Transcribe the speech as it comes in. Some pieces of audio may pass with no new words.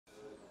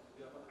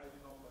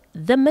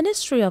The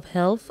Ministry of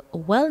Health,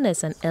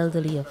 Wellness and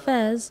Elderly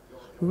Affairs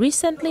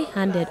recently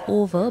handed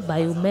over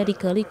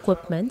biomedical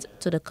equipment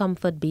to the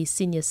Comfort Bay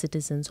Senior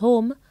Citizens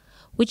Home,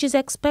 which is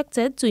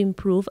expected to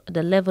improve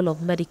the level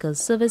of medical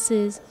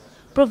services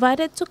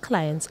provided to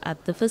clients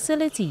at the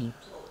facility.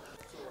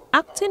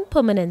 Acting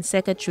Permanent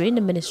Secretary in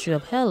the Ministry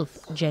of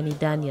Health, Jenny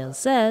Daniel,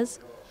 says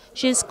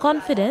she is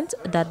confident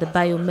that the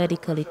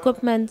biomedical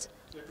equipment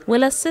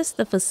will assist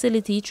the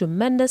facility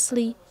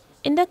tremendously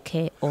in the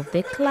care of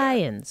their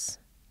clients.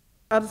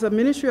 As the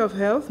Ministry of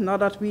Health, now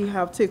that we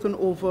have taken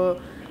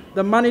over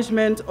the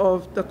management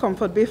of the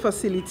Comfort Bay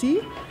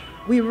facility,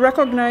 we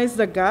recognize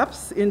the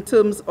gaps in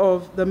terms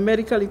of the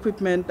medical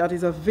equipment that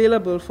is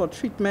available for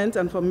treatment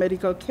and for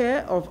medical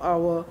care of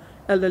our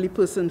elderly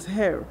persons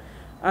here.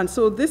 And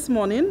so this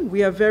morning,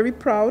 we are very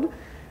proud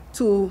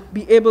to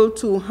be able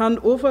to hand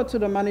over to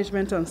the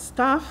management and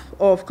staff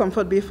of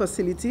Comfort Bay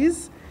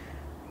facilities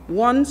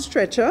 1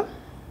 stretcher,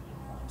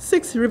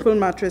 6 Ripple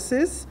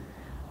mattresses,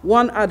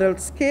 1 adult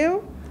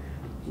scale,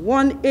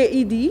 1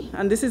 AED,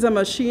 and this is a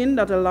machine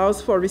that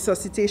allows for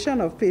resuscitation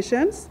of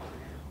patients,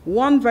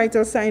 1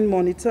 vital sign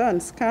monitor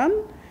and scan,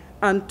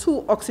 and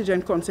 2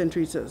 oxygen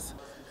concentrators.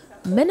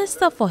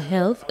 Minister for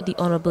Health, the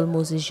Honorable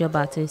Moses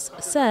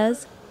Jabatis,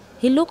 says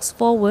he looks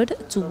forward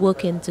to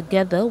working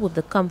together with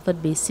the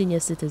Comfort Bay Senior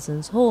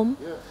Citizens Home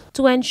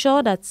to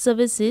ensure that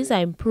services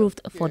are improved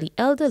for the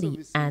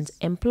elderly and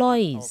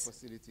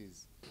employees.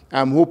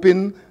 I'm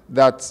hoping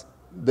that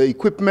the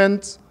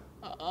equipment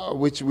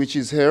which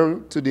is here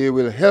today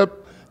will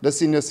help the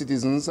senior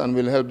citizens and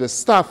will help the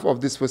staff of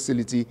this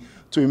facility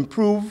to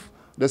improve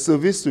the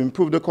service, to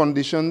improve the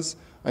conditions,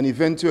 and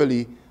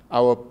eventually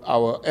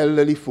our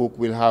elderly folk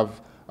will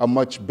have a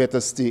much better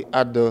stay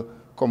at the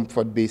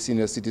Comfort Bay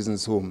Senior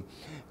Citizens Home.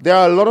 There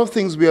are a lot of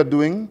things we are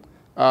doing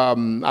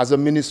as a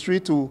ministry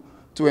to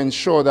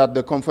ensure that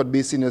the Comfort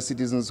Bay Senior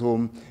Citizens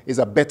Home is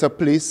a better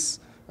place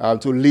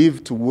to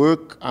live, to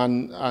work,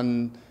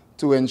 and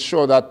to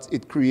ensure that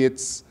it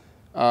creates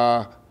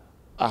a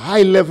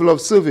high level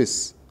of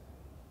service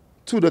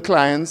to the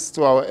clients,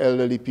 to our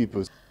elderly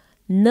people.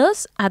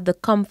 Nurse at the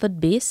Comfort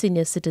Bay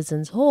Senior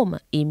Citizens Home,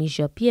 Amy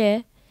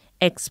Japierre,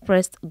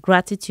 expressed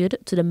gratitude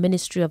to the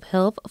Ministry of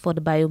Health for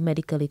the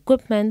biomedical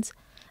equipment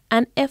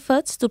and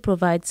efforts to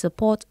provide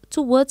support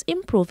towards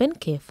improving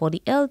care for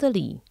the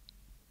elderly.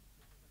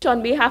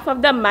 On behalf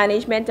of the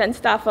management and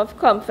staff of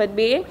Comfort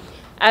Bay,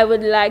 I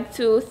would like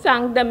to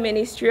thank the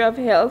Ministry of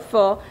Health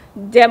for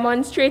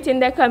demonstrating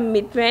their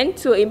commitment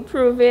to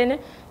improving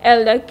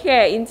elder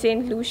care in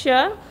St.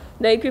 Lucia.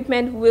 The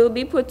equipment will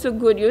be put to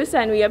good use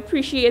and we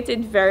appreciate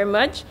it very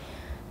much.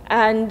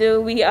 And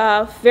we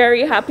are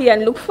very happy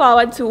and look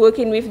forward to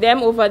working with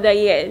them over the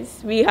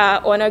years. We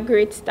are on a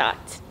great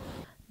start.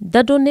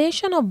 The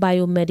donation of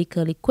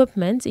biomedical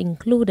equipment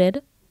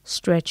included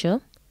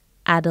stretcher,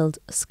 adult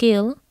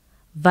scale,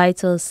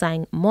 vital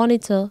sign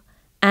monitor,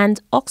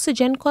 and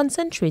oxygen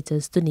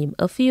concentrators, to name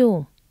a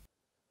few.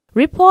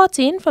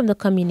 Reporting from the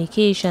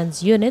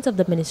Communications Unit of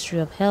the Ministry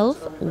of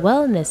Health,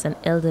 Wellness and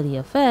Elderly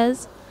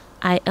Affairs,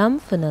 I am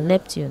Fenel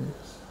Neptune.